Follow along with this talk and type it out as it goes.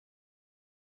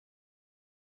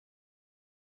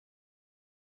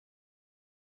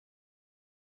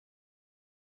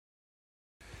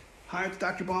Hi, it's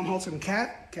Dr. Baumholtz and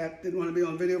Kat. Kat didn't want to be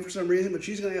on video for some reason, but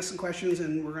she's going to ask some questions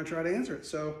and we're going to try to answer it.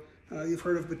 So you've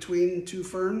heard of between two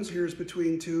ferns. Here's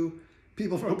between two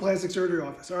people from a plastic surgery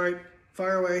office. All right,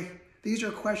 fire away. These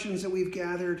are questions that we've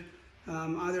gathered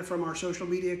either from our social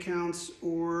media accounts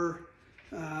or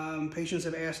patients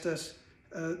have asked us.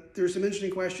 There's some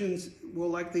interesting questions. We'll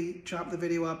likely chop the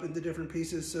video up into different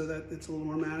pieces so that it's a little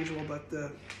more manageable,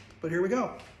 but here we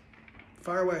go.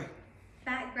 Fire away.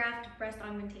 Fat graft breast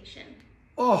augmentation.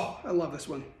 Oh, I love this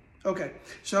one. Okay,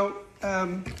 so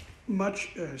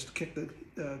just kick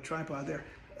the tripod there.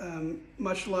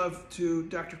 Much love to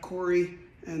Dr. Corey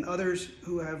and others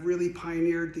who have really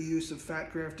pioneered the use of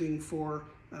fat grafting for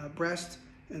breast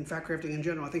and fat grafting in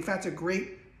general. I think fat's a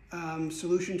great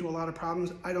solution to a lot of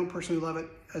problems. I don't personally love it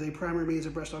as a primary means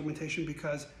of breast augmentation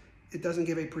because it doesn't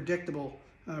give a predictable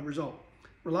result.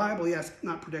 Reliable, yes,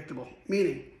 not predictable.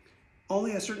 Meaning,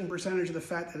 only a certain percentage of the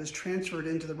fat that is transferred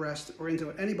into the breast or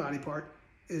into any body part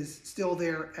is still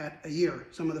there at a year.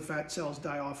 Some of the fat cells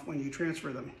die off when you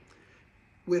transfer them.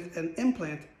 With an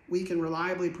implant, we can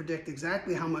reliably predict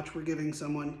exactly how much we're giving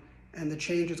someone and the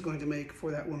change it's going to make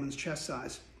for that woman's chest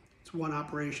size. It's one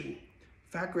operation.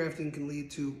 Fat grafting can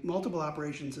lead to multiple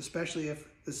operations, especially if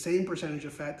the same percentage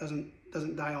of fat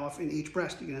doesn't die off in each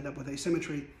breast. You can end up with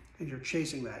asymmetry and you're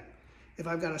chasing that. If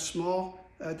I've got a small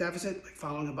deficit, like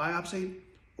following a biopsy,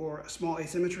 or a small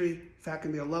asymmetry, fat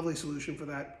can be a lovely solution for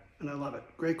that, and I love it.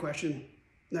 Great question.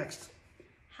 Next.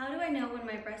 How do I know when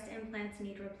my breast implants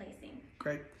need replacing?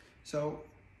 Great. So,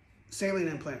 saline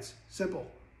implants, simple.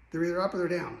 They're either up or they're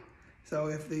down. So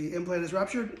if the implant is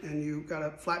ruptured and you've got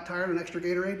a flat tire and an extra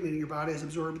Gatorade, meaning your body has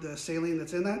absorbed the saline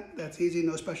that's in that, that's easy,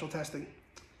 no special testing.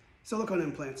 Silicone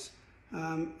implants,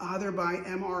 either by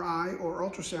MRI or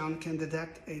ultrasound can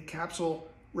detect a capsule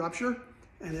rupture.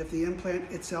 And if the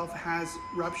implant itself has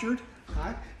ruptured,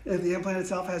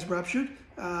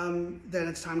 then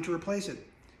it's time to replace it.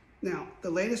 Now,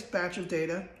 the latest batch of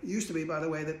data used to be, by the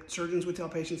way, that surgeons would tell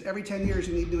patients every 10 years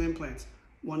you need new implants.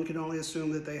 One can only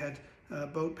assume that they had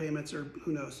boat payments or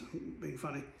who knows, I'm being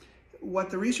funny.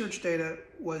 What the research data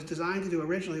was designed to do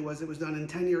originally was it was done in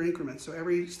 10-year increments. So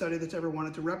every study that's ever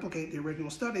wanted to replicate the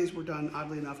original studies were done,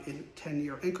 oddly enough, in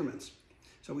 10-year increments.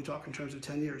 So we talk in terms of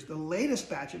 10 years. The latest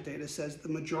batch of data says the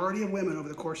majority of women over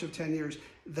the course of 10 years,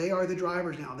 they are the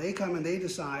drivers now. They come and they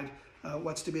decide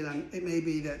what's to be done. It may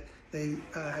be that they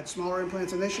had smaller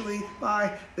implants initially.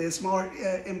 They had smaller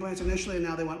implants initially and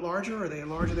now they want larger, or they had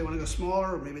larger, they want to go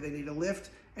smaller, or maybe they need a lift.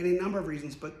 Any number of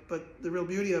reasons, but the real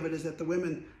beauty of it is that the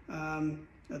women,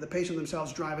 the patient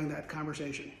themselves driving that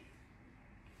conversation.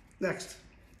 Next.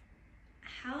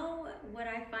 How would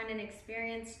I find an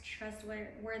experienced,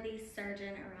 trustworthy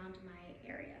surgeon around my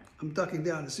area? I'm ducking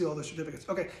down to see all the certificates.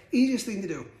 Okay, easiest thing to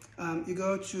do. You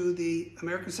go to the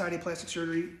American Society of Plastic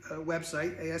Surgery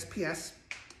website, ASPS,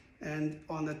 and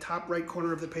on the top right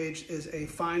corner of the page is a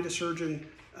Find a Surgeon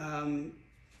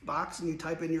box, and you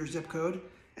type in your zip code.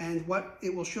 And what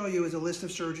it will show you is a list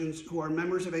of surgeons who are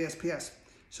members of ASPS.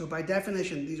 So by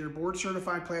definition, these are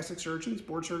board-certified plastic surgeons,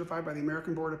 board-certified by the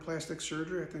American Board of Plastic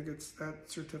Surgery. I think it's that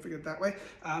certificate that way.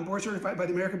 Board-certified by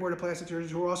the American Board of Plastic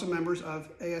Surgeons, who are also members of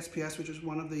ASPS, which is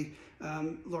one of the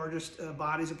largest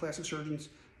bodies of plastic surgeons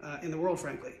in the world,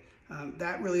 frankly.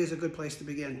 That really is a good place to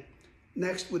begin.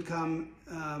 Next would come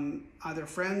either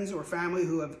friends or family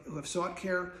who have sought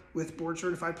care with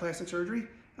board-certified plastic surgeons.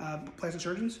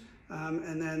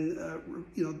 And then,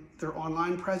 their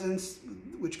online presence,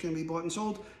 which can be bought and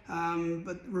sold,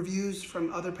 but reviews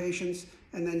from other patients,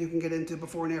 and then you can get into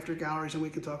before and after galleries, and we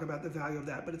can talk about the value of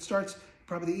that. But it starts,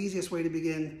 probably the easiest way to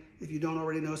begin, if you don't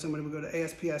already know somebody, we go to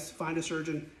ASPS, find a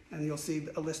surgeon, and you'll see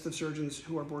a list of surgeons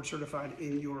who are board certified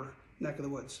in your neck of the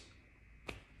woods.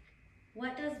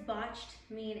 What does botched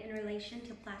mean in relation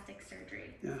to plastic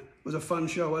surgery? Yeah, it was a fun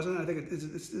show, wasn't it? I think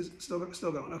it's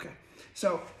still going. Okay,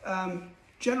 so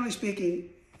generally speaking,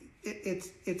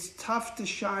 it's tough to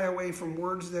shy away from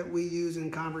words that we use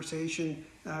in conversation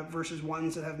versus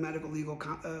ones that have medical legal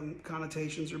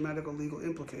connotations or medical legal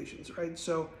implications, right?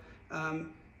 So a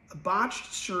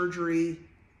botched surgery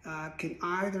can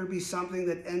either be something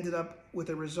that ended up with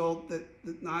a result that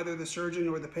neither the surgeon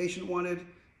nor the patient wanted.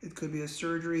 It could be a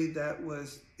surgery that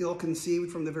was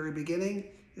ill-conceived from the very beginning.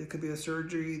 It could be a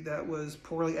surgery that was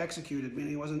poorly executed,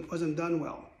 meaning it wasn't done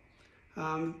well.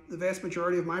 The vast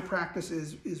majority of my practice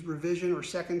is revision or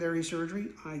secondary surgery.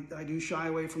 I do shy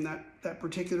away from that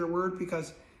particular word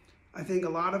because I think a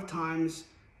lot of times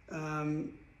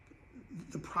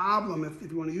the problem,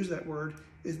 if you want to use that word,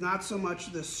 is not so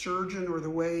much the surgeon or the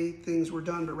way things were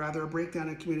done, but rather a breakdown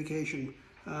in communication.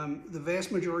 The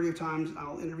vast majority of times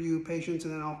I'll interview patients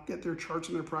and then I'll get their charts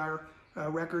and their prior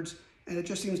records, and it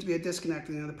just seems to be a disconnect.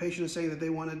 You know, the patient is saying that they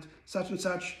wanted such and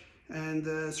such, and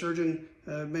the surgeon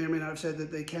may or may not have said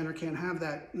that they can or can't have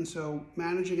that. And so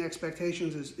managing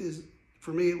expectations is,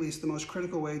 for me at least, the most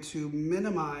critical way to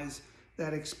minimize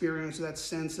that experience, that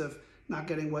sense of not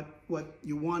getting what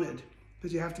you wanted,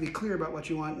 because you have to be clear about what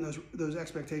you want, and those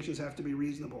expectations have to be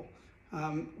reasonable.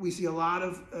 We see a lot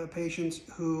of patients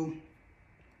who,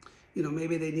 you know,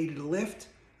 maybe they needed a lift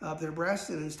of their breasts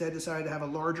and instead decided to have a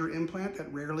larger implant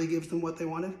that rarely gives them what they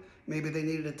wanted. Maybe they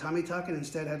needed a tummy tuck and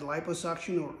instead had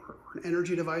liposuction or an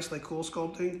energy device like cool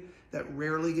sculpting that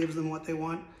rarely gives them what they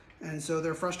want. And so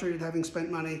they're frustrated having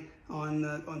spent money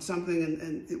on something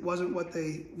and it wasn't what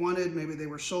they wanted. Maybe they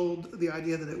were sold the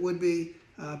idea that it would be,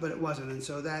 but it wasn't. And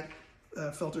so that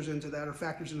filters into that or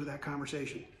factors into that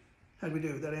conversation. How'd we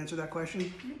do? Did that answer that question?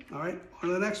 Mm-hmm. All right, on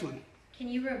to the next one. Can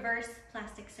you reverse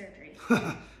plastic surgery?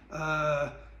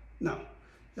 No.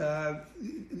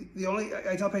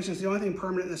 I tell patients the only thing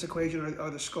permanent in this equation are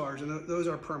the scars, and those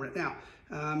are permanent. Now,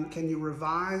 can you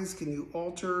revise? Can you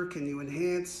alter? Can you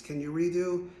enhance? Can you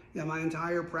redo? Yeah, my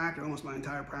entire practice, almost my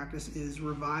entire practice, is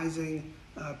revising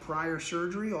prior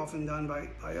surgery, often done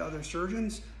by other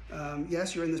surgeons.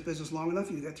 Yes, you're in this business long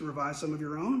enough, you get to revise some of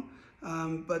your own.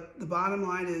 But the bottom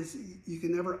line is you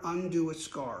can never undo a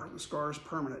scar. The scar is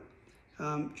permanent.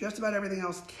 Just about everything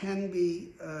else can be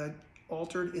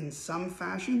altered in some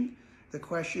fashion. The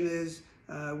question is,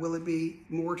 will it be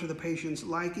more to the patient's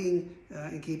liking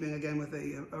in keeping, again, with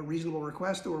a reasonable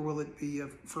request, or will it be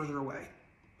further away?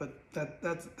 But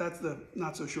that's the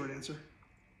not so short answer.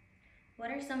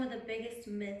 What are some of the biggest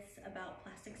myths about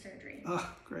plastic surgery?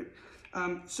 Oh, great.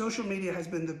 Social media has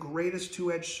been the greatest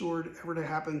two-edged sword ever to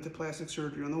happen to plastic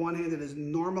surgery. On the one hand, it has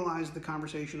normalized the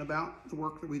conversation about the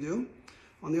work that we do.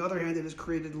 On the other hand, it has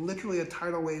created literally a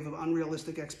tidal wave of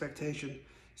unrealistic expectation.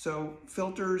 So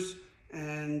filters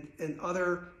and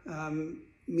other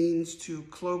means to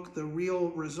cloak the real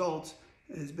results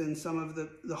has been some of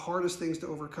the hardest things to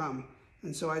overcome.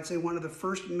 And so I'd say one of the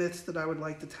first myths that I would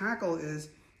like to tackle is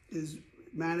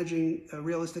managing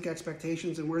realistic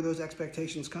expectations and where those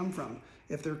expectations come from.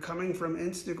 If they're coming from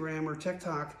Instagram or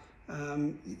TikTok,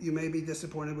 you may be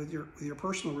disappointed with your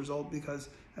personal result because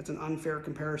that's an unfair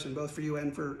comparison, both for you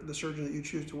and for the surgeon that you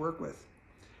choose to work with.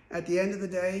 At the end of the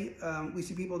day, we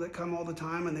see people that come all the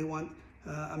time and they want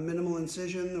a minimal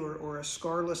incision or a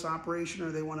scarless operation,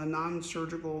 or they want a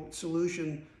non-surgical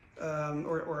solution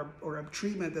or a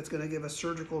treatment that's going to give a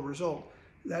surgical result.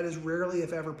 That is rarely,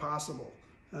 if ever, possible.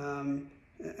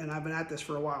 And I've been at this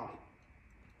for a while.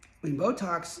 I mean,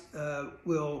 Botox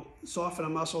will soften a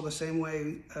muscle the same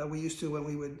way we used to when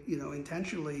we would,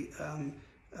 intentionally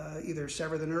either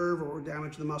sever the nerve or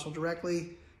damage the muscle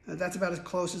directly. That's about as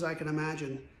close as I can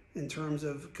imagine in terms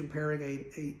of comparing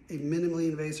a minimally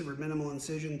invasive or minimal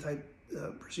incision type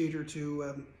procedure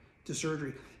to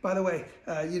surgery. By the way,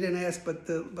 you didn't ask, but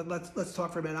let's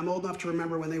talk for a minute. I'm old enough to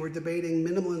remember when they were debating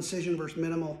minimal incision versus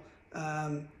minimal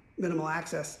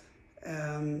access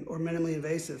or minimally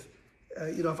invasive.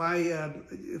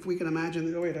 If we can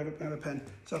imagine, oh wait, I have a pen.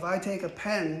 So if I take a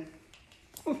pen,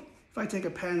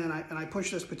 and I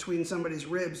push this between somebody's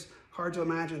ribs, hard to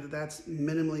imagine that that's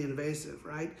minimally invasive,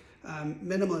 right?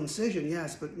 Minimal incision,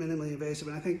 yes, but minimally invasive.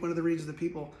 And I think one of the reasons that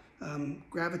people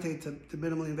gravitate to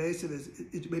minimally invasive is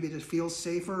it maybe just feels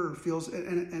safer or feels,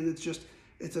 and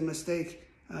it's a mistake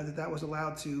that was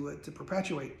allowed to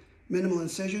perpetuate. Minimal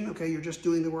incision, okay, you're just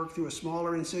doing the work through a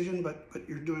smaller incision, but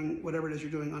you're doing whatever it is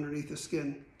you're doing underneath the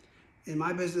skin. In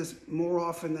my business, more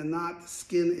often than not,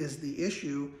 skin is the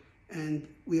issue, and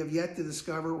we have yet to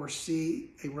discover or see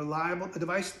a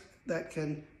device that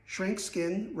can shrink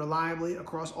skin reliably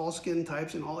across all skin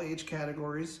types and all age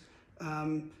categories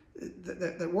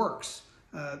that works.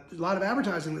 There's a lot of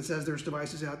advertising that says there's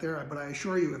devices out there, but I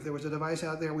assure you, if there was a device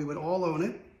out there, we would all own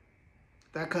it.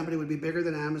 That company would be bigger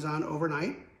than Amazon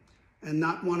overnight. And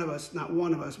not one of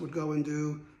us would go and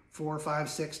do 4, 5,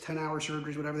 6, 10-hour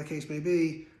surgeries, whatever the case may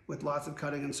be, with lots of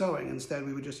cutting and sewing. Instead,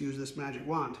 we would just use this magic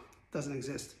wand. Doesn't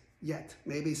exist yet.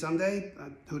 Maybe someday,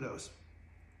 who knows?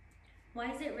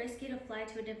 Why is it risky to fly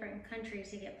to a different country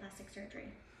to get plastic surgery?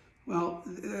 Well,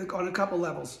 on a couple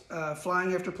levels.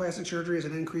 Flying after plastic surgery is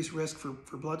an increased risk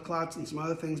for blood clots and some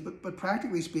other things, but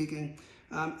practically speaking,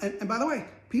 and by the way,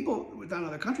 people down in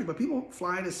another country, but people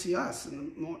fly to see us,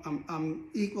 and I'm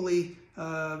equally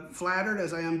flattered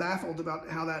as I am baffled about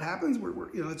how that happens.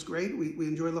 It's great. We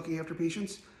enjoy looking after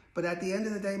patients, but at the end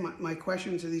of the day, my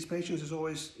question to these patients is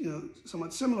always,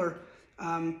 somewhat similar.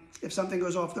 If something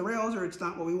goes off the rails or it's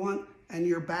not what we want, and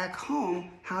you're back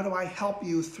home, how do I help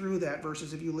you through that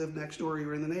versus if you live next door or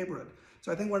you're in the neighborhood?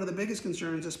 So I think one of the biggest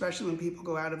concerns, especially when people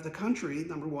go out of the country,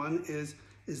 number one, is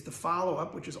the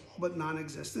follow-up, which is all but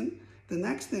non-existent. The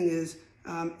next thing is,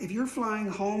 if you're flying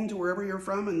home to wherever you're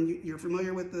from and you're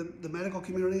familiar with the medical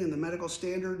community and the medical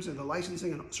standards and the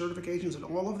licensing and certifications and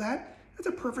all of that, that's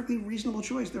a perfectly reasonable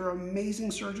choice. There are amazing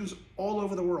surgeons all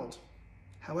over the world.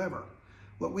 However,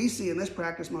 what we see in this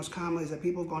practice most commonly is that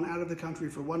people have gone out of the country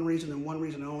for one reason and one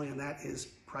reason only, and that is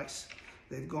price.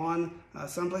 They've gone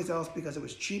someplace else because it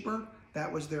was cheaper.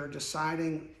 That was their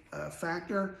deciding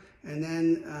factor. And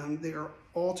then they are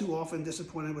all too often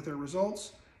disappointed with their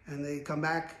results, and they come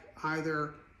back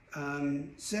either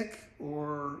sick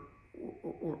or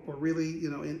really,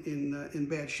 in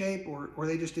bad shape, or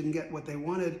they just didn't get what they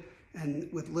wanted,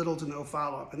 and with little to no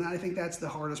follow-up. And I think that's the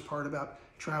hardest part about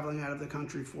traveling out of the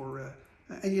country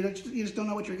and you just don't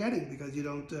know what you're getting, because you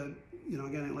don't,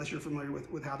 again, unless you're familiar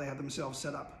with how they have themselves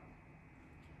set up.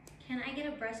 Can I get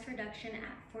a breast reduction at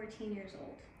 14 years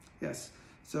old? Yes.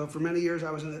 So for many years,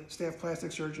 I was a staff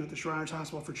plastic surgeon at the Shriners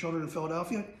Hospital for Children in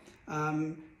Philadelphia.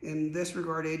 In this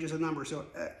regard, age is a number. So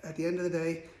at the end of the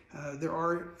day, there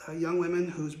are young women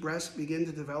whose breasts begin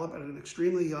to develop at an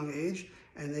extremely young age,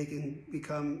 and they can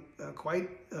become quite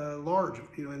large,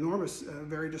 enormous,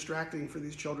 very distracting for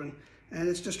these children, and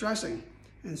it's distressing.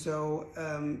 And so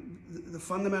the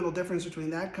fundamental difference between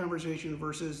that conversation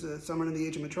versus someone in the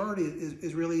age of maturity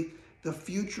is really the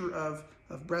future of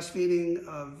breastfeeding,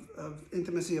 of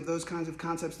intimacy, of those kinds of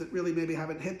concepts that really maybe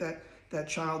haven't hit that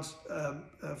child's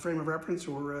frame of reference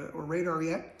or radar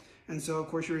yet. And so, of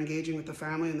course, you're engaging with the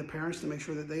family and the parents to make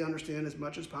sure that they understand as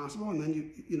much as possible, and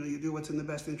then you do what's in the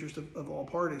best interest of all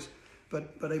parties.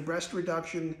 But a breast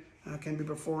reduction can be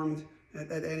performed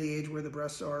at any age where the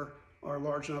breasts are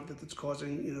large enough that it's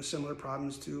causing similar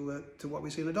problems to what we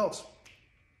see in adults.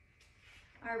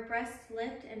 Are breast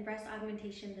lift and breast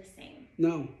augmentation the same?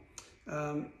 No.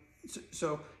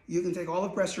 So you can take all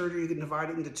of breast surgery, you can divide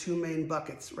it into two main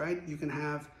buckets, right? You can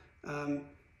have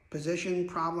position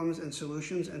problems and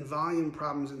solutions, and volume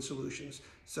problems and solutions.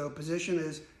 So position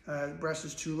is breast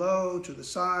is too low, to the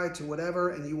side, to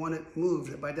whatever, and you want it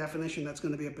moved. By definition, that's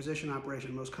going to be a position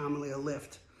operation, most commonly a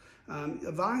lift.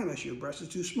 A volume issue, breast is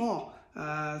too small,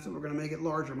 so we're going to make it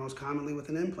larger, most commonly with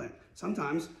an implant.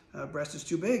 Sometimes breast is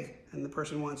too big, and the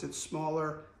person wants it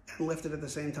smaller and lifted at the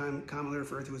same time, commonly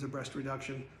referred to as a breast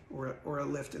reduction or a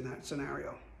lift in that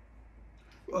scenario.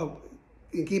 Oh,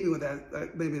 in keeping with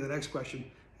that, maybe the next question,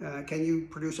 can you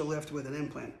produce a lift with an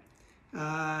implant?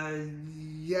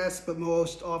 Yes, but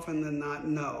most often than not,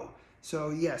 no.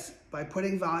 So yes, by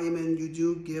putting volume in, you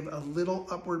do give a little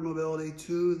upward mobility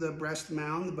to the breast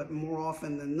mound, but more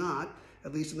often than not,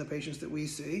 at least in the patients that we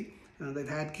see, they've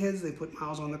had kids, they put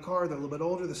miles on the car, they're a little bit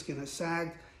older, the skin has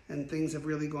sagged, and things have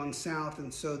really gone south.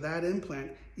 And so that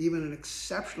implant, even an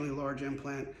exceptionally large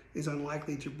implant, is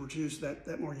unlikely to produce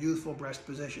that more youthful breast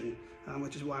position,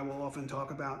 which is why we'll often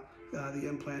talk about the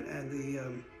implant and the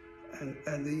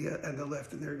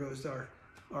lift. And there goes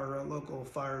our local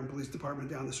fire and police department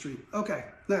down the street. Okay,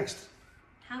 next.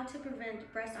 How to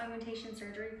prevent breast augmentation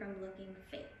surgery from looking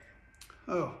fake?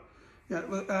 Oh, yeah.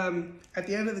 Well, at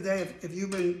the end of the day, if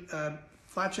you've been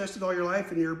flat-chested all your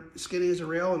life and you're skinny as a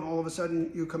rail, and all of a sudden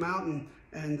you come out and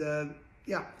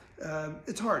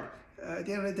it's hard. At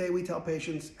the end of the day, we tell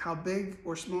patients how big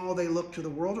or small they look to the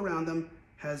world around them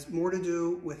has more to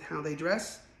do with how they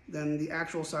dress than the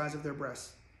actual size of their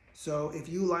breasts. So if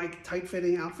you like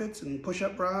tight-fitting outfits and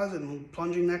push-up bras and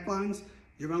plunging necklines,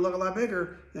 you're going to look a lot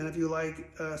bigger than if you like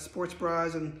sports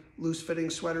bras and loose-fitting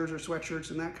sweaters or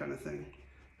sweatshirts and that kind of thing.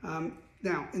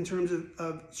 Now, in terms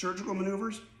of surgical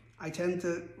maneuvers, I tend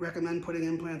to recommend putting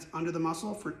implants under the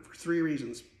muscle for three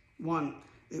reasons. One,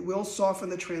 it will soften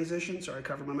the transition. Sorry, I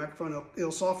covered my microphone.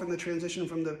 It'll soften the transition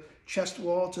from the chest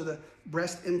wall to the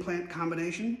breast implant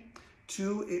combination.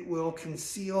 Two, it will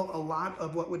conceal a lot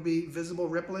of what would be visible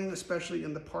rippling, especially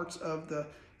in the parts of the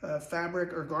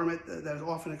fabric or garment that is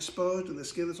often exposed, and the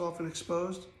skin that's often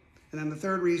exposed. And then the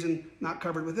third reason, not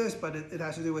covered with this, but it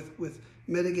has to do with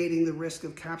mitigating the risk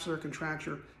of capsular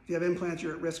contracture. If you have implants,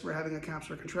 you're at risk for having a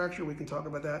capsular contracture. We can talk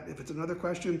about that if it's another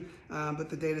question, but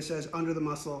the data says under the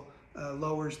muscle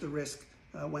lowers the risk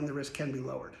when the risk can be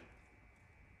lowered.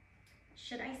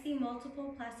 Should I see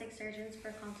multiple plastic surgeons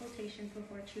for consultations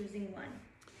before choosing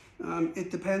one? It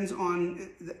depends on,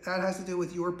 that has to do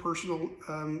with your personal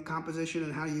composition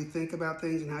and how you think about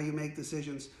things and how you make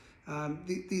decisions.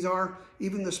 These are,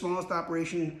 even the smallest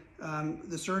operation,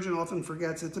 the surgeon often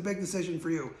forgets it's a big decision for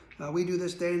you. We do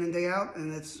this day in and day out,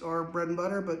 and it's our bread and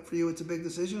butter, but for you it's a big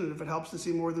decision, and if it helps to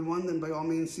see more than one, then by all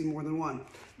means see more than one.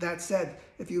 That said,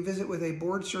 if you visit with a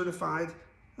board-certified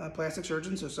plastic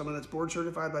surgeon, so someone that's board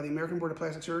certified by the American Board of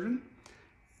Plastic Surgeon.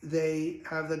 They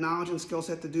have the knowledge and skill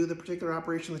set to do the particular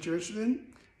operation that you're interested in.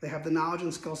 They have the knowledge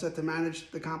and skill set to manage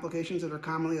the complications that are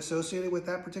commonly associated with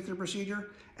that particular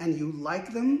procedure, and you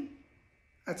like them,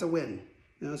 that's a win.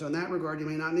 So in that regard, you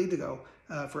may not need to go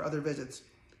for other visits.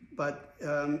 But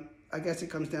I guess it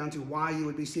comes down to why you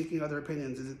would be seeking other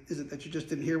opinions. Is it that you just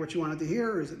didn't hear what you wanted to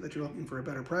hear, or is it that you're looking for a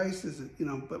better price? Is it,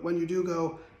 but when you do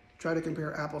go, try to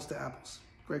compare apples to apples.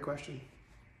 Great question.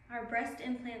 Are breast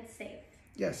implants safe?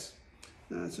 Yes.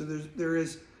 So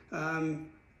there's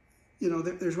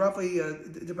roughly,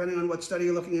 depending on what study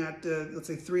you're looking at, let's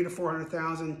say 300,000 to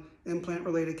 400,000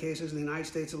 implant-related cases in the United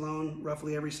States alone,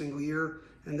 roughly every single year.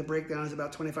 And the breakdown is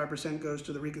about 25% goes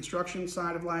to the reconstruction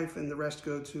side of life, and the rest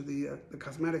go to the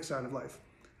cosmetic side of life.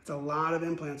 It's a lot of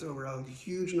implants over a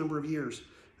huge number of years.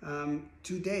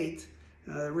 To date,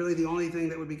 really the only thing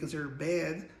that would be considered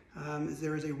bad is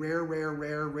there is a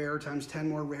rare times 10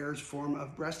 more rares form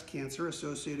of breast cancer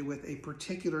associated with a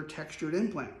particular textured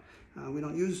implant. We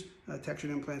don't use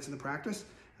textured implants in the practice,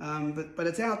 but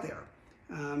it's out there.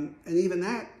 And even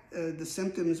that, the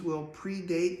symptoms will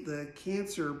predate the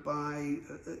cancer by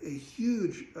a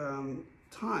huge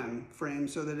time frame,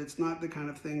 so that it's not the kind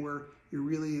of thing where you're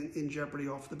really in jeopardy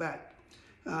off the bat.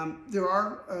 There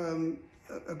are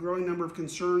a growing number of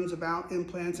concerns about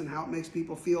implants and how it makes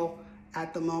people feel.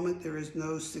 At the moment, there is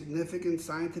no significant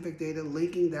scientific data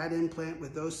linking that implant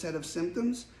with those set of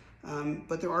symptoms,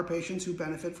 but there are patients who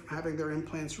benefit from having their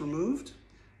implants removed.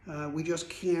 We just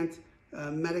can't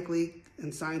medically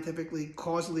and scientifically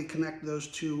causally connect those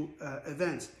two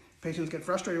events. Patients get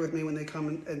frustrated with me when they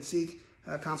come and seek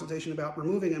consultation about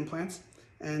removing implants,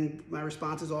 and my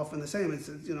response is often the same. It's,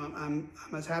 I'm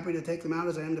as happy to take them out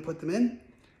as I am to put them in.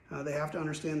 They have to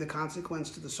understand the consequence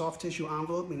to the soft tissue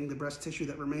envelope, meaning the breast tissue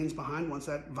that remains behind once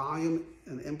that volume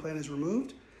and the implant is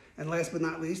removed. And last but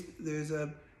not least, there's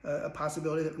a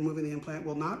possibility that removing the implant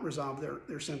will not resolve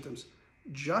their symptoms.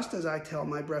 Just as I tell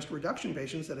my breast reduction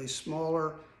patients that a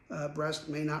smaller breast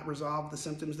may not resolve the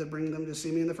symptoms that bring them to see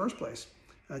me in the first place.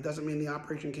 It doesn't mean the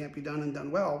operation can't be done and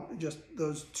done well, just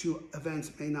those two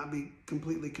events may not be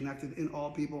completely connected in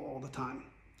all people all the time.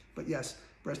 But yes,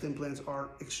 breast implants are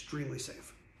extremely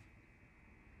safe.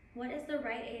 What is the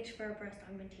right age for a breast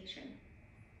augmentation?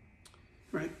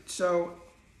 Right, so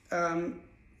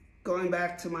going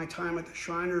back to my time at the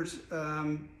Shriners,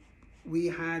 we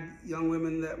had young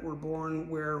women that were born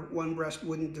where one breast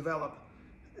wouldn't develop.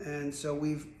 And so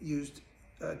we've used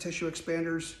tissue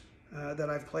expanders that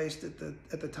I've placed at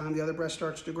the time the other breast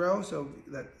starts to grow. So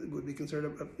that would be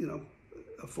considered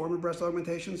a form of breast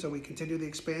augmentation. So we continue the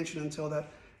expansion until the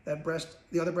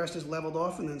other breast is leveled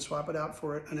off, and then swap it out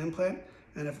for an implant.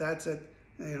 And if that's at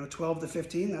 12 to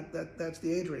 15, that's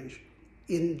the age range.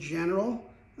 In general,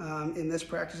 in this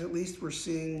practice at least, we're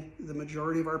seeing the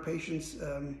majority of our patients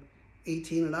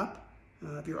 18 and up.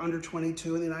 If you're under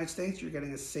 22 in the United States, you're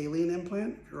getting a saline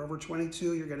implant. If you're over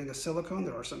 22, you're getting a silicone.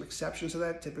 There are some exceptions to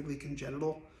that, typically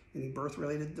congenital, meaning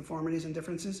birth-related deformities and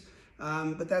differences.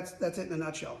 But that's it in a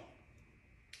nutshell.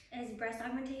 Is breast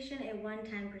augmentation a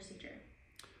one-time procedure?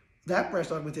 That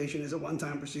breast augmentation is a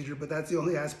one-time procedure, but that's the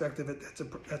only aspect of it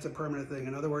that's a permanent thing.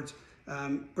 In other words,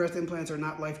 breast implants are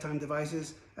not lifetime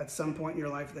devices. At some point in your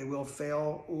life, they will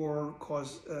fail or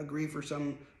cause grief or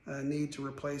some need to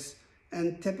replace.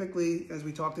 And typically, as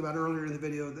we talked about earlier in the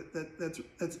video, that's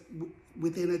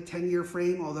within a 10-year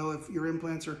frame. Although if your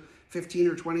implants are 15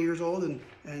 or 20 years old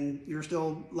and you're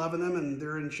still loving them and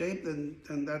they're in shape, then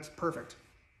that's perfect.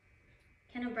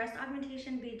 Can a breast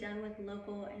augmentation be done with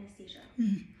local anesthesia?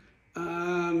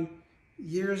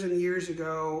 Years and years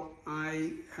ago,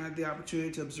 I had the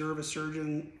opportunity to observe a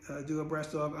surgeon do a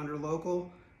breast aug under local.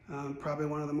 Probably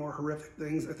one of the more horrific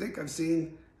things I think I've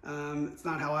seen. It's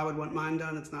not how I would want mine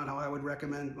done. It's not how I would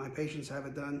recommend my patients have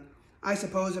it done. I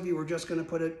suppose if you were just going to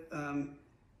put it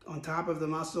on top of the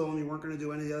muscle and you weren't going to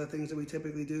do any of the other things that we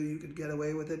typically do, you could get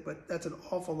away with it. But that's an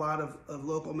awful lot of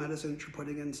local medicine that you're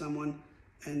putting in someone.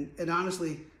 And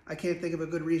honestly, I can't think of a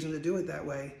good reason to do it that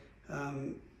way.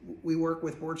 We work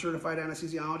with board-certified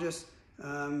anesthesiologists.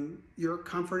 Your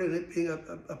comfort in it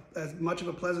being as much of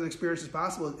a pleasant experience as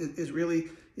possible is really,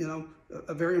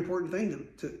 a very important thing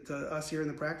to us here in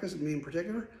the practice, and me in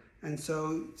particular. And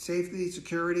so safety,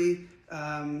 security,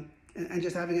 and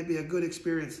just having it be a good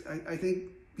experience. I think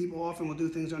people often will do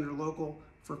things under local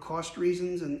for cost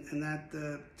reasons, and that,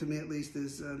 to me at least,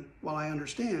 is, while I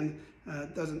understand,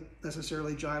 doesn't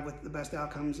necessarily jive with the best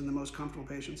outcomes and the most comfortable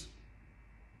patients.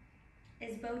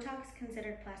 Is Botox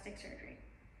considered plastic surgery?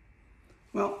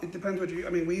 Well, it depends what you, I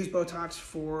mean, we use Botox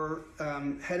for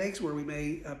headaches where we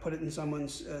may put it in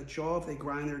someone's jaw if they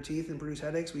grind their teeth and produce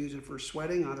headaches. We use it for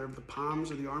sweating, either the palms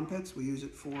or the armpits. We use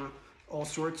it for all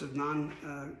sorts of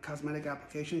non-cosmetic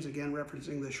applications, again,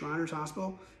 referencing the Shriners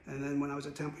Hospital. And then when I was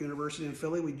at Temple University in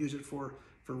Philly, we'd use it for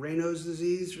Raynaud's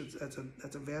disease. That's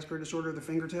a vascular disorder of the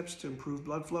fingertips to improve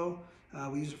blood flow.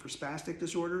 We use it for spastic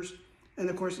disorders. And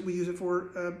of course, we use it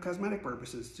for cosmetic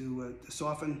purposes to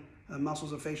soften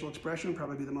muscles of facial expression,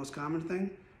 probably be the most common thing.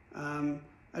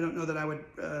 I don't know that I would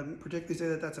particularly say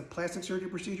that that's a plastic surgery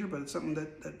procedure, but it's something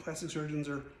that plastic surgeons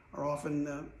are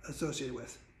often associated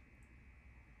with.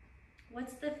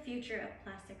 What's the future of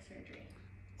plastic surgery?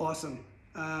 Awesome.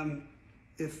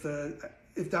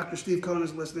 If Dr. Steve Cohen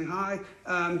is listening, hi.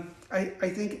 I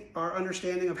think our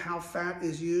understanding of how fat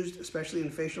is used, especially in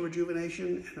facial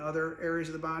rejuvenation and other areas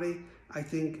of the body, I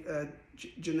think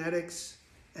genetics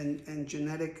and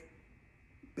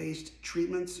genetic-based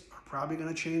treatments are probably going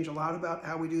to change a lot about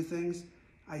how we do things.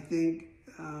 I think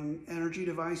energy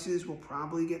devices will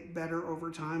probably get better over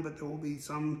time, but there will be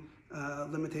some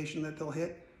limitation that they'll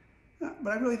hit.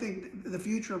 But I really think the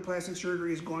future of plastic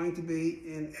surgery is going to be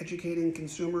in educating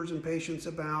consumers and patients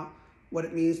about what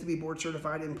it means to be board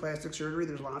certified in plastic surgery.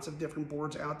 There's lots of different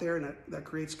boards out there, and that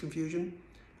creates confusion.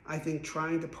 I think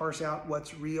trying to parse out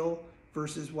what's real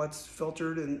versus what's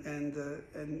filtered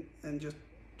and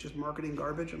just marketing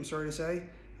garbage, I'm sorry to say.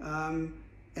 And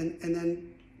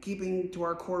then keeping to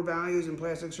our core values in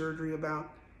plastic surgery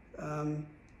about, I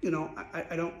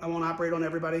won't operate on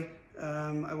everybody.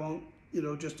 I won't,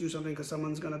 just do something because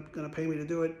someone's gonna pay me to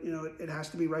do it. It has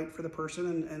to be right for the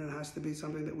person, and it has to be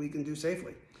something that we can do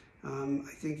safely. I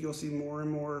think you'll see more and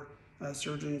more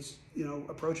surgeons,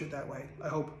 approach it that way, I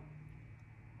hope.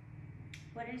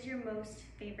 What is your most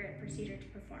favorite procedure to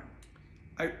perform?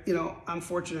 I'm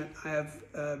fortunate. I have,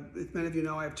 as many of you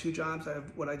know, I have two jobs. I have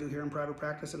what I do here in private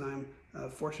practice, and I'm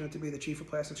fortunate to be the chief of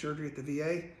plastic surgery at the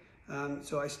VA.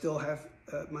 So I still have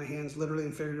my hands literally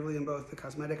and figuratively in both the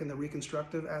cosmetic and the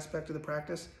reconstructive aspect of the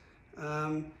practice.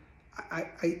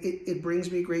 It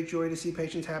brings me great joy to see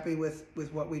patients happy with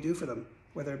what we do for them,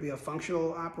 whether it be a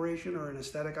functional operation or an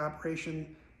aesthetic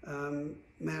operation,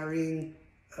 marrying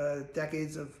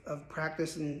decades of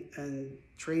practice and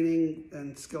training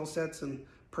and skill sets and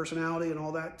personality and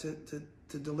all that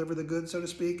to deliver the goods, so to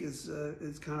speak, is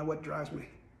kind of what drives me.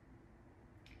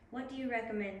 What do you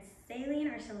recommend, saline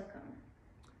or silicone?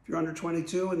 If you're under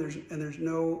 22 and there's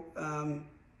no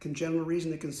congenital reason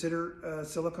to consider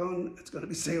silicone, it's going to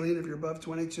be saline. If you're above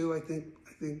 22, I think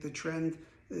the trend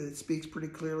speaks pretty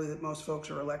clearly that most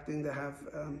folks are electing to have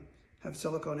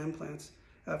silicone implants.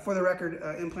 For the record,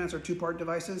 implants are two-part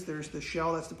devices. There's the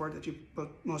shell, that's the part that you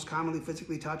most commonly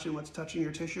physically touch and what's touching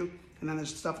your tissue, and then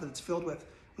there's stuff that it's filled with.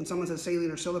 When someone says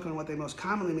saline or silicone, what they most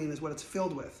commonly mean is what it's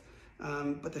filled with.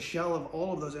 But the shell of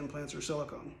all of those implants are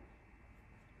silicone.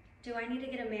 Do I need to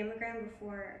get a mammogram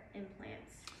before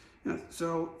implants? Yeah,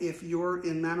 so if you're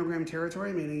in mammogram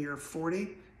territory, meaning you're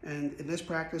 40, and in this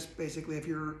practice, basically if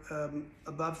you're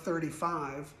above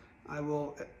 35, I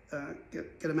will get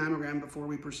a mammogram before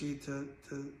we proceed to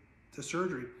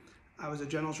surgery. I was a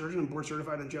general surgeon. I'm board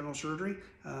certified in general surgery.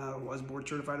 Was board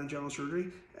certified in general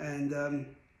surgery, and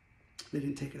they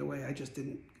didn't take it away. I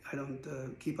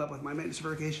don't keep up with my maintenance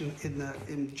certification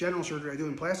in general surgery. I do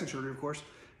in plastic surgery, of course.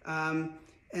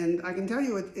 And I can tell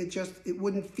you, it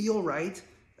wouldn't feel right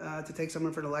to take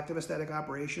someone for an elective aesthetic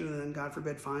operation and then, God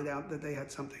forbid, find out that they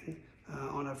had something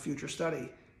on a future study.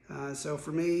 So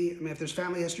for me, if there's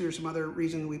family history or some other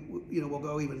reason, we'll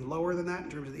go even lower than that in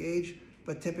terms of the age.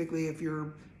 But typically, if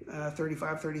you're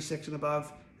 35, 36 and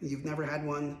above, and you've never had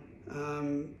one,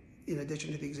 in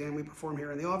addition to the exam we perform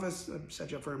here in the office, I'll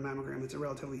set you up for a mammogram. It's a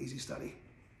relatively easy study.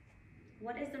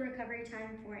 What is the recovery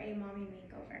time for a mommy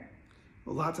makeover?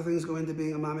 Well, lots of things go into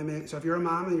being a mommy makeover. So if you're a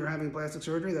mom and you're having plastic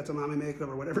surgery, that's a mommy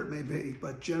makeover, whatever it may be.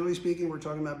 But generally speaking, we're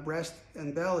talking about breast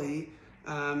and belly.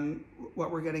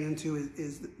 What we're getting into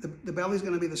is the belly is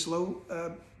going to be the slow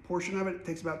portion of it. It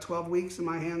takes about 12 weeks in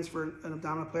my hands for an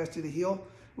abdominoplasty to heal.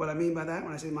 What I mean by that,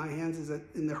 when I say my hands, is that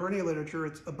in the hernia literature,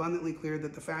 it's abundantly clear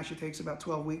that the fascia takes about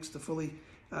 12 weeks to fully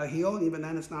heal. And even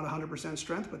then, it's not 100%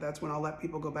 strength, but that's when I'll let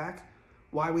people go back.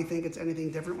 Why we think it's anything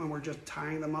different when we're just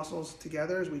tying the muscles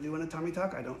together as we do in a tummy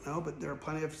tuck, I don't know, but there are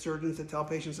plenty of surgeons that tell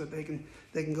patients that they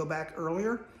can go back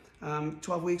earlier.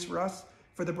 12 weeks for us.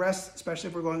 For the breast, especially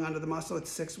if we're going under the muscle,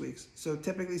 it's 6 weeks. So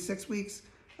typically 6 weeks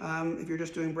if you're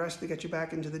just doing breast to get you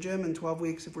back into the gym, and 12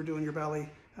 weeks if we're doing your belly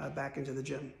back into the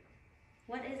gym.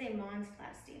 What is a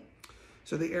monsplasty?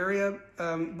 So the area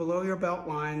below your belt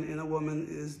line in a woman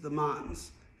is the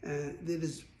mons. And it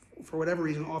is for whatever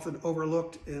reason, often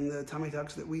overlooked in the tummy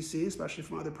tucks that we see, especially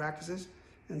from other practices.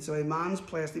 And so a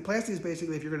monsplasty, plasty is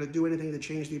basically if you're going to do anything to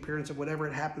change the appearance of whatever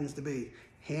it happens to be.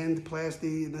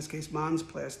 Handplasty, in this case,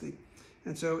 monsplasty.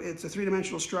 And so it's a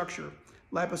three-dimensional structure.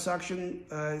 Liposuction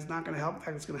is not going to help. In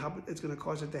fact, it's going to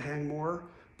cause it to hang more.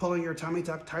 Pulling your tummy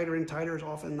tuck tighter and tighter is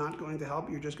often not going to help.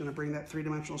 You're just going to bring that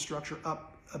three-dimensional structure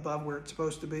up above where it's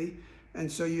supposed to be.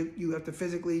 And so you have to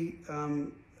physically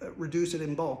reduce it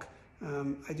in bulk.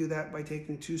 I do that by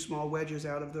taking 2 small wedges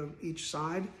out of each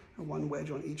side, or 1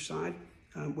 wedge on each side,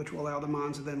 which will allow the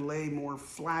mons to then lay more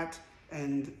flat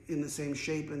and in the same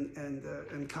shape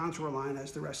and contour line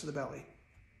as the rest of the belly.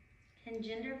 Can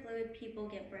gender fluid people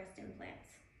get breast implants?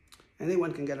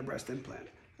 Anyone can get a breast implant.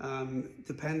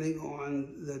 Depending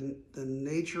on the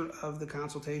nature of the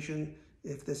consultation,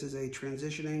 if this is a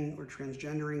transitioning or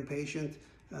transgendering patient,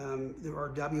 there are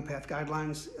WPATH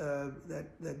guidelines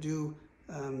that do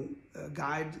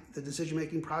guide the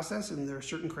decision-making process, and there are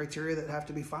certain criteria that have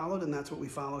to be followed, and that's what we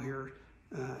follow here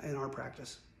in our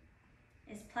practice.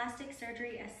 Is plastic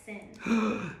surgery a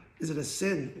sin? Is it a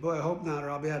sin? Boy, I hope not,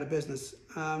 or I'll be out of business.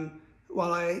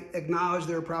 While I acknowledge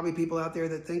there are probably people out there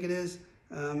that think it is,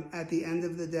 at the end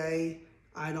of the day,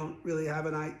 I don't really have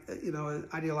an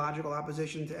ideological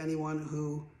opposition to anyone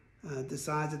who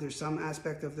decides that there's some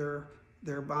aspect of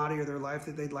their body or their life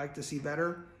that they'd like to see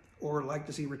better or like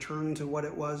to see return to what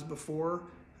it was before,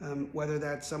 whether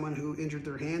that's someone who injured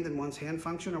their hand and wants hand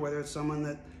function or whether it's someone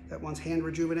that wants hand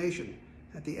rejuvenation.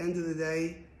 At the end of the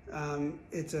day,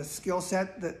 it's a skill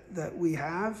set that we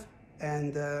have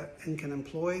and can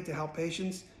employ to help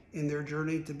patients in their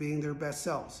journey to being their best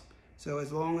selves. So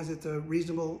as long as it's a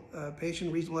reasonable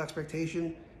patient, reasonable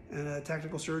expectation, and a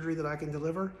technical surgery that I can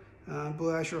deliver,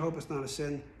 boy, I sure hope it's not a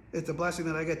sin. It's a blessing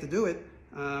that I get to do it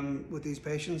with these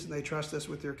patients, and they trust us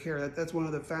with their care. That's one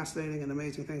of the fascinating and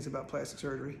amazing things about plastic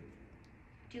surgery.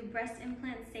 Do breast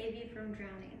implants save you from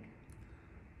drowning?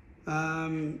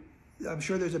 I'm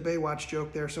sure there's a Baywatch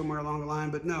joke there somewhere along the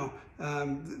line, but no.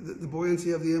 The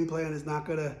buoyancy of the implant is not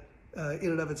going to,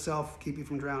 in and of itself, keep you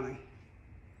from drowning.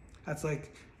 That's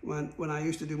like when I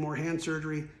used to do more hand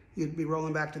surgery, you'd be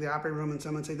rolling back to the operating room and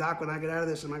someone would say, "Doc, when I get out of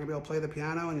this, am I going to be able to play the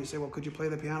piano?" And you say, "Well, could you play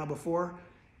the piano before?"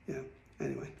 Yeah,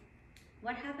 anyway.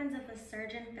 What happens if a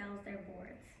surgeon fails their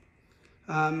boards?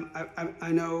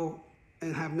 I know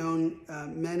and have known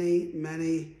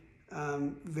many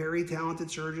very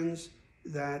talented surgeons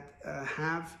that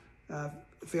have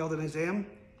failed an exam.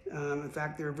 In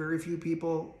fact, there are very few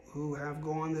people who have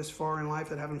gone this far in life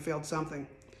that haven't failed something.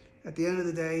 At the end of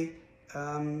the day,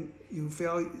 you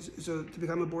fail. So to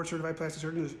become a board certified plastic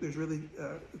surgeon, there's really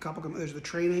a couple. There's the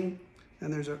training,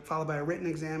 and there's followed by a written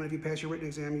exam. And if you pass your written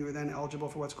exam, you are then eligible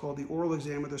for what's called the oral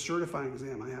exam or the certifying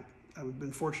exam. I've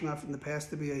been fortunate enough in the past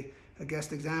to be a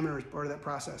guest examiner as part of that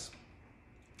process.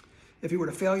 If you were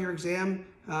to fail your exam,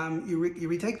 you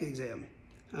retake the exam.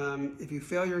 If you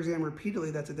fail your exam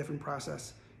repeatedly, that's a different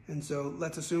process. And so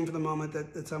let's assume for the moment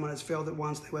that someone has failed it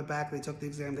once, they went back, they took the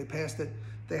exam, they passed it,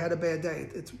 they had a bad day.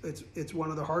 It's one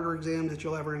of the harder exams that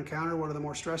you'll ever encounter, one of the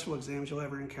more stressful exams you'll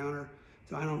ever encounter.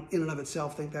 So I don't, in and of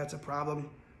itself, think that's a problem.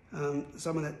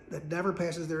 Someone that never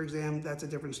passes their exam, that's a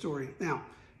different story. Now,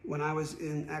 when I was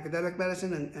in academic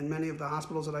medicine and many of the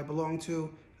hospitals that I belong to,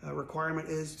 a requirement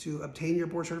is to obtain your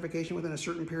board certification within a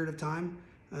certain period of time.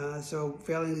 So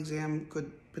failing the exam could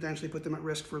potentially put them at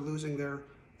risk for losing their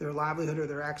livelihood or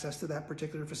their access to that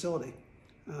particular facility.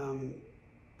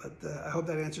 But I hope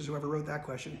that answers whoever wrote that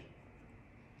question.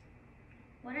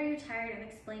 What are you tired of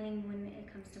explaining when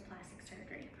it comes to plastic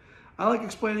surgery? I like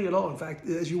explaining it all. In fact,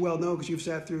 as you well know, because you've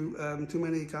sat through too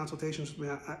many consultations with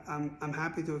me, I'm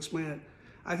happy to explain it.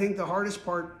 I think the hardest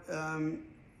part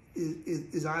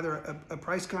is either a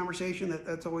price conversation.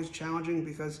 That's always challenging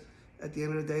because at the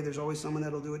end of the day, there's always someone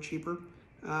that'll do it cheaper.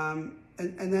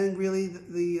 And then really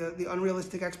the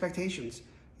unrealistic expectations.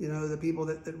 You know, the people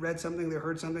that read something, they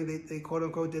heard something, they quote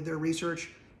unquote did their research,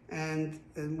 and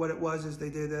what it was is they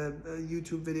did a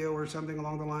YouTube video or something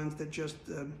along the lines that just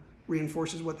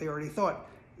reinforces what they already thought.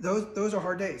 Those are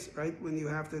hard days, right? When you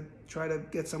have to try to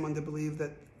get someone to believe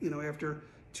that, you know, after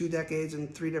 2 decades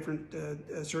and 3 different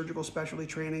surgical specialty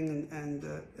training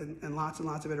and lots and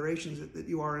lots of iterations that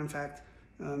you are in fact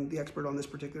the expert on this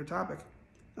particular topic.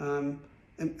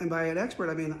 And by an expert,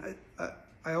 I mean,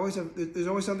 I always have, there's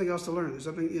always something else to learn. There's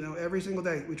something, you know, every single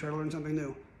day we try to learn something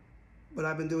new. But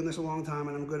I've been doing this a long time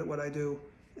and I'm good at what I do.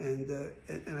 And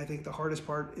I think the hardest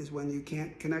part is when you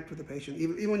can't connect with the patient,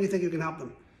 even when you think you can help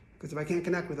them. Because if I can't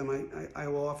connect with them, I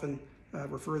will often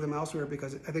refer them elsewhere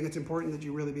because I think it's important that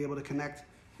you really be able to connect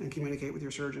and communicate with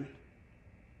your surgeon.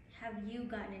 Have you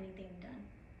gotten anything done?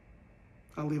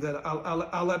 I'll leave that.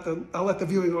 I'll let the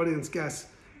viewing audience guess.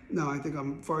 No, I think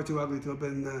I'm far too ugly to have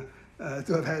been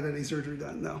to have had any surgery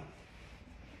done. No.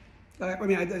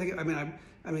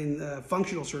 I mean,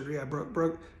 functional surgery. I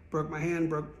broke my hand,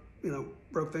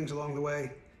 broke things along the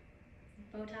way.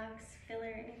 Botox, filler,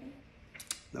 anything?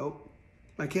 Nope.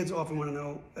 My kids often want to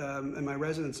know, and my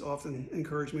residents often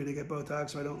encourage me to get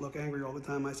Botox so I don't look angry all the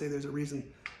time. I say there's a reason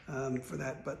for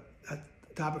that, but that's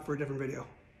a topic for a different video.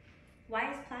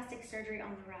 Why is plastic surgery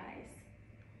on the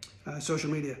rise? Social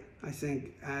media. I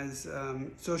think as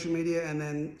social media and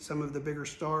then some of the bigger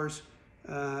stars,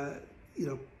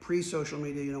 pre-social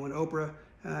media, when Oprah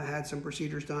had some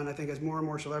procedures done, I think as more and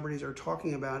more celebrities are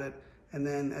talking about it, and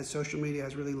then as social media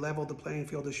has really leveled the playing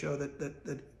field to show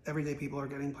that everyday people are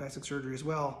getting plastic surgery as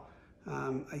well,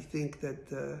 I think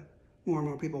that more and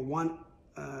more people want,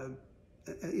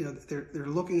 they're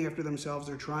looking after themselves,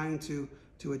 they're trying to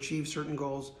achieve certain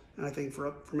goals, and I think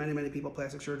for many people,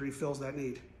 plastic surgery fills that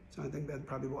need. So I think that's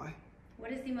probably why.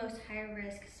 What is the most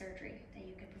high-risk surgery that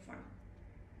you could perform?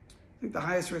 I think the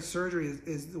highest risk surgery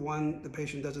is the one the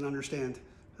patient doesn't understand.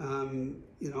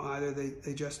 Either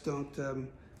they just don't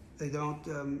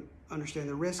understand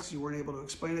the risks, you weren't able to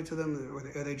explain it to them, or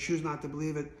they choose not to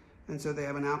believe it, and so they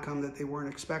have an outcome that they weren't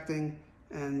expecting,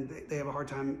 and they have a hard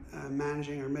time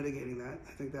managing or mitigating that.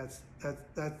 I think that's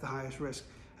the highest risk.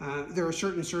 There are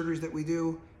certain surgeries that we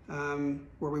do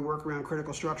where we work around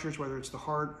critical structures, whether it's the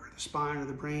heart or the spine or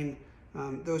the brain.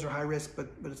 Those are high risk, but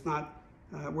it's not.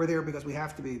 We're there because we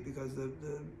have to be, because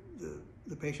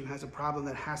the patient has a problem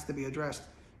that has to be addressed.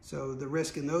 So the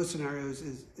risk in those scenarios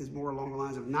is more along the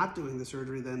lines of not doing the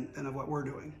surgery than of what we're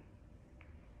doing.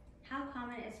 How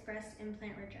common is breast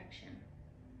implant rejection?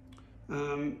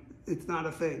 It's not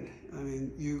a thing. I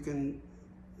mean,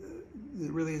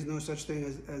 there really is no such thing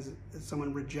as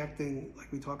someone rejecting,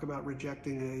 like we talk about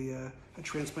rejecting a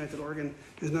transplanted organ.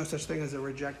 There's no such thing as a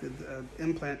rejected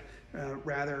implant.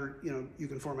 Rather, you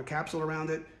can form a capsule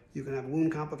around it. You can have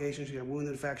wound complications. You can have wound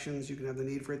infections. You can have the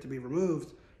need for it to be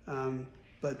removed.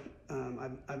 But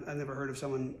I've never heard of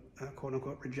someone, quote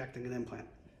unquote, rejecting an implant.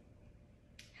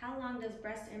 How long does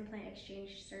breast implant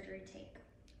exchange surgery take?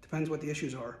 Depends what the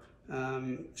issues are.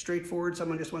 Straightforward,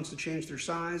 someone just wants to change their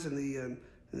size and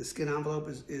the skin envelope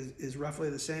is roughly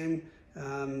the same.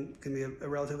 Can be a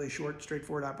relatively short,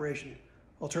 straightforward operation.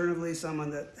 Alternatively,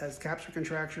 someone that has capsular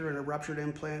contracture and a ruptured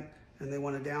implant and they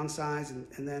want to downsize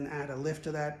and then add a lift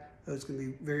to that, those can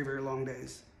be very, very long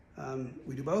days.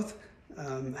 We do both.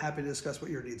 Happy to discuss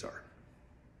what your needs are.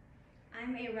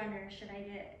 I'm a runner. Should I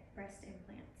get breast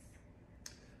implants?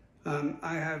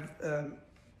 I have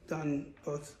done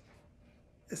both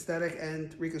aesthetic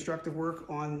and reconstructive work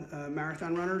on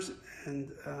marathon runners,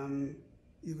 and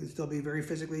you can still be very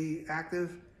physically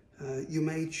active. You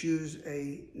may choose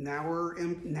a narrower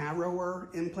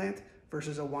implant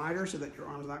versus a wider so that your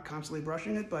arm's not constantly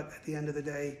brushing it, but at the end of the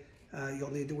day,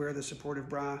 you'll need to wear the supportive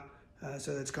bra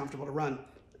so that it's comfortable to run.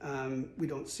 We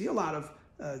don't see a lot of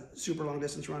super long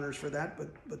distance runners for that,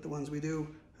 but the ones we do,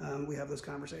 we have those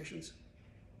conversations.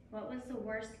 What was the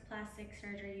worst plastic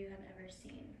surgery you have ever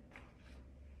seen?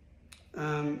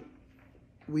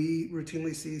 We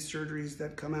routinely see surgeries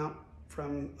that come out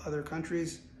from other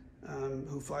countries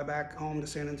who fly back home to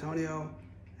San Antonio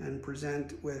and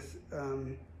present with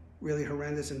really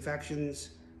horrendous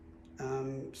infections,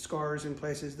 scars in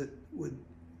places that would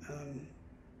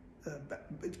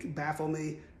baffle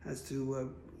me as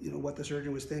to what the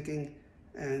surgeon was thinking,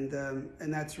 and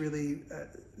that's really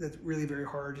very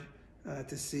hard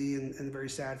to see and very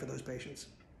sad for those patients.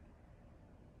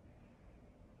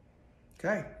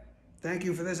 Okay, thank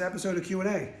you for this episode of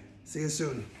Q&A. See you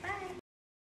soon. Bye.